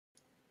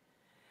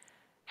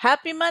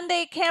Happy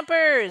Monday,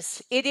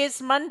 campers! It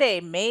is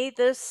Monday, May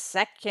the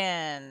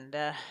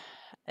 2nd.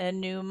 A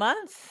new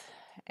month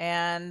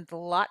and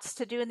lots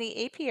to do in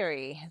the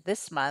apiary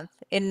this month,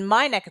 in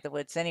my neck of the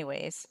woods,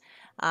 anyways.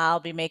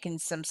 I'll be making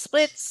some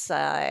splits.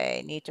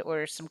 I need to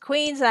order some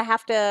queens. I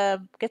have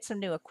to get some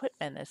new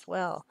equipment as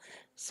well.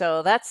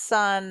 So that's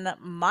on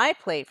my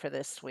plate for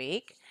this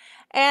week.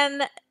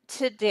 And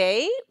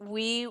today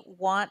we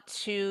want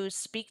to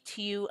speak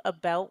to you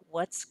about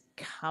what's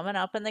coming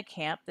up in the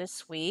camp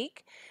this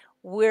week.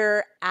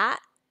 We're at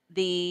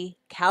the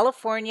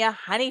California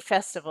Honey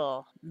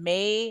Festival,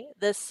 May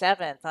the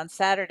 7th on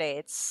Saturday.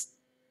 It's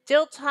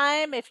still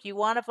time. If you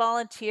want to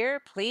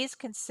volunteer, please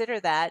consider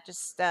that.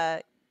 Just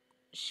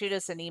shoot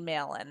us an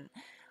email and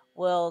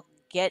we'll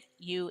get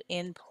you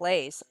in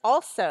place.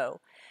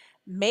 Also,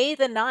 May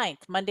the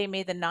 9th, Monday,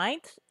 May the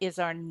 9th, is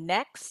our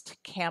next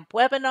camp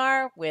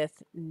webinar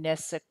with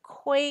Nessa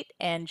Coit,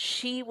 and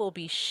she will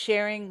be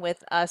sharing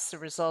with us the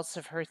results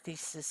of her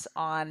thesis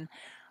on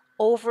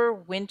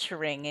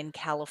overwintering in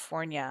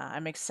California.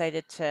 I'm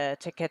excited to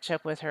catch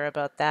up with her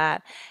about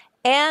that.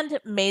 And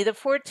May the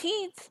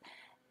 14th,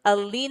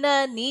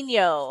 Alina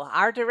Nino,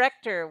 our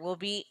director, will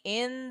be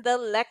in the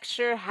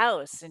lecture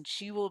house and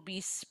she will be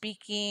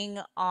speaking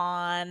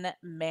on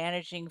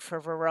managing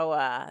for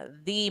Varroa,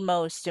 the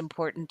most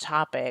important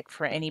topic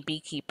for any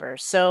beekeeper.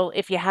 So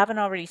if you haven't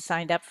already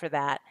signed up for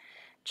that,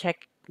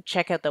 check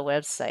out the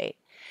website.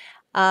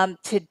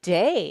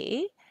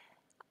 Today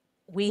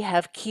we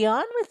have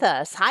Kian with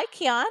us. Hi,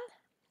 Kian.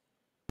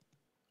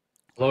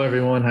 Hello,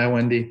 everyone. Hi,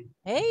 Wendy.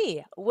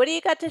 Hey, what do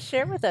you got to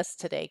share with us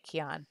today,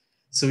 Kian?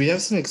 So we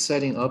have some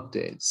exciting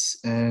updates,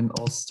 and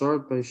I'll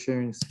start by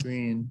sharing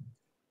screen.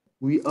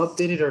 We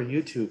updated our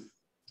YouTube.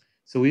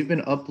 So we've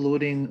been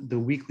uploading the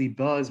weekly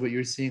buzz, what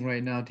you're seeing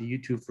right now, to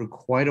YouTube for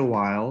quite a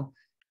while.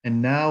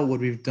 And now what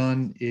we've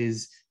done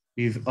is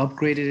we've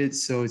upgraded it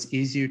so it's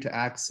easier to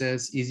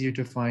access, easier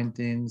to find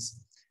things,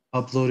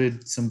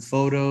 uploaded some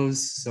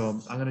photos. So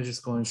I'm gonna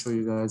just go and show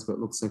you guys what it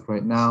looks like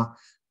right now.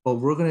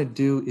 What we're gonna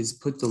do is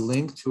put the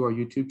link to our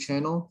YouTube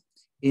channel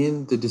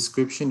in the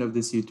description of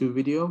this YouTube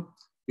video.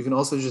 You can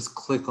also just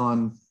click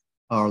on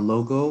our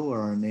logo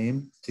or our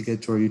name to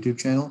get to our YouTube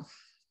channel.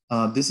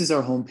 This is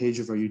our homepage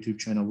of our YouTube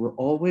channel. We're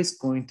always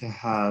going to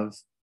have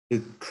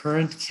the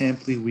current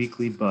Camply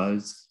Weekly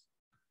Buzz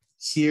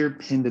here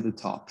pinned at the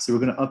top. So we're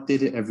going to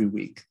update it every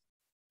week.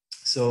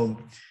 So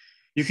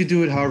you could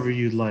do it however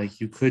you'd like.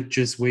 You could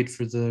just wait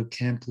for the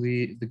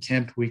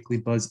Camp Weekly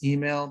Buzz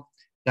email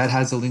that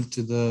has a link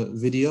to the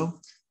video,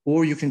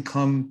 or you can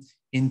come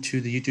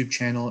into the YouTube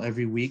channel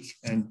every week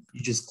and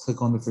you just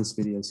click on the first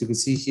video. So you can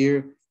see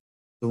here,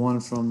 the one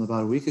from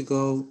about a week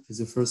ago is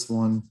the first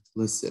one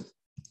listed.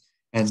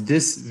 And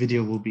this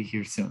video will be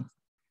here soon.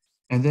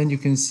 And then you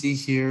can see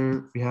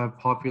here, we have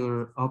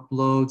popular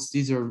uploads.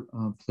 These are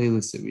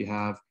playlists that we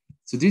have.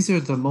 So these are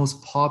the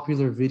most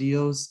popular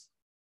videos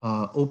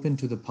open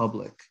to the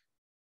public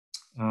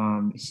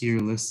here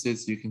listed,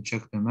 so you can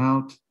check them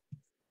out.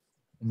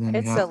 And then we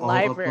It's a have all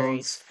library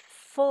uploads.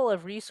 full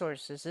of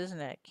resources, isn't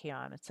it,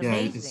 Kian? It's Yeah,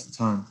 it's amazing. a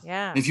ton.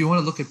 Yeah, If you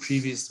want to look at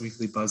previous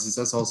weekly buzzes,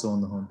 that's also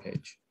on the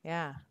homepage.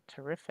 yeah,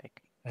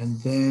 terrific. And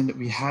then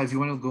we have, if you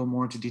want to go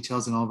more into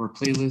details in all of our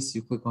playlists,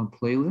 you click on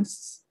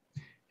playlists,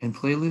 and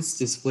playlists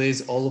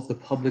displays all of the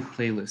public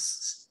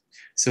playlists.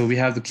 So we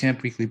have the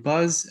Camp Weekly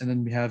Buzz, and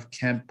then we have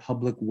Camp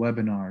Public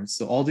Webinars.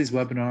 So all these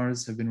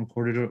webinars have been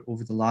recorded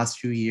over the last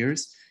few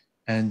years,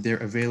 and they're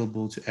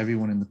available to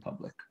everyone in the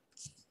public.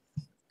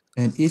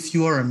 And if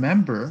you are a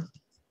member,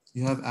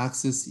 you have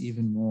access to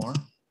even more.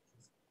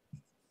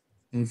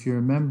 And if you're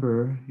a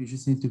member, you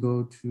just need to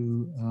go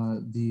to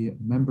the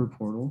member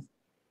portal,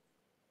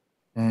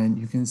 and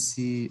you can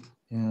see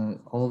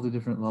all the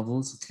different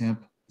levels: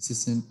 camp,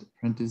 assistant,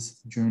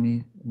 apprentice,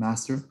 journey,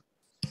 master.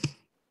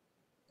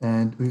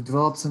 And we've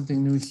developed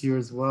something new here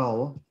as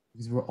well,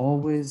 because we're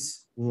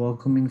always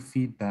welcoming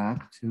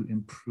feedback to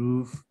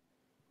improve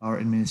our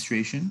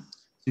administration.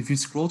 So if you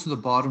scroll to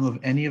the bottom of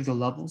any of the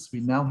levels,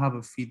 we now have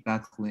a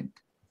feedback link.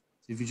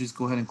 So if you just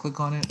go ahead and click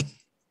on it,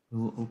 it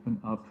will open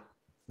up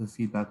the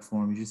feedback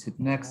form. You just hit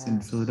next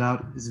and fill it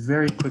out. It's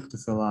very quick to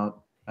fill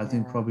out. I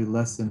think probably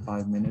less than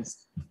 5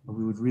 minutes, but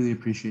we would really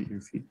appreciate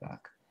your feedback.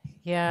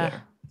 Yeah,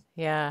 There.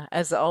 yeah.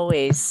 As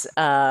always,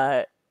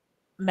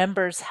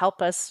 members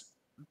help us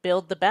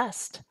build the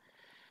best,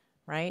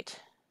 right?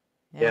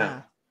 Yeah.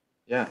 Yeah.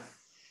 Yeah.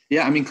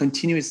 Yeah. I mean,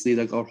 continuously,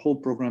 like our whole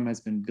program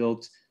has been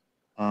built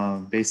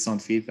based on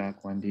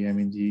feedback, Wendy. I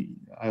mean,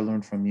 I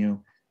learned from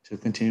you to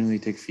continually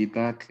take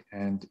feedback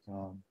and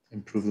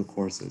improve the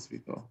course as we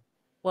go.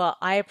 Well,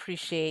 I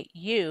appreciate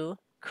you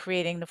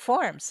creating the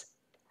forms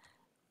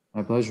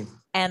My pleasure.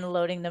 and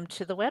loading them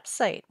to the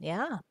website.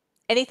 Yeah.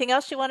 Anything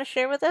else you want to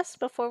share with us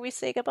before we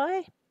say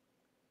goodbye?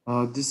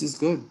 This is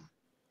good.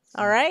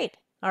 All right.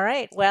 All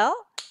right. Well,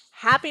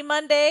 happy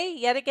Monday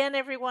yet again,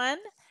 everyone.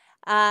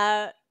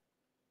 Uh,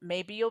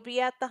 maybe you'll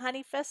be at the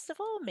Honey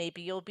Festival.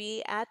 Maybe you'll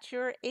be at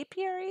your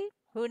apiary.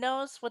 Who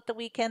knows what the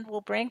weekend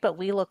will bring, but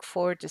we look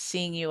forward to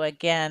seeing you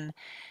again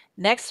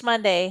next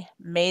Monday,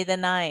 May the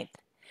 9th.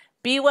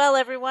 Be well,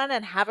 everyone,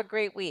 and have a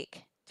great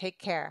week. Take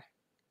care.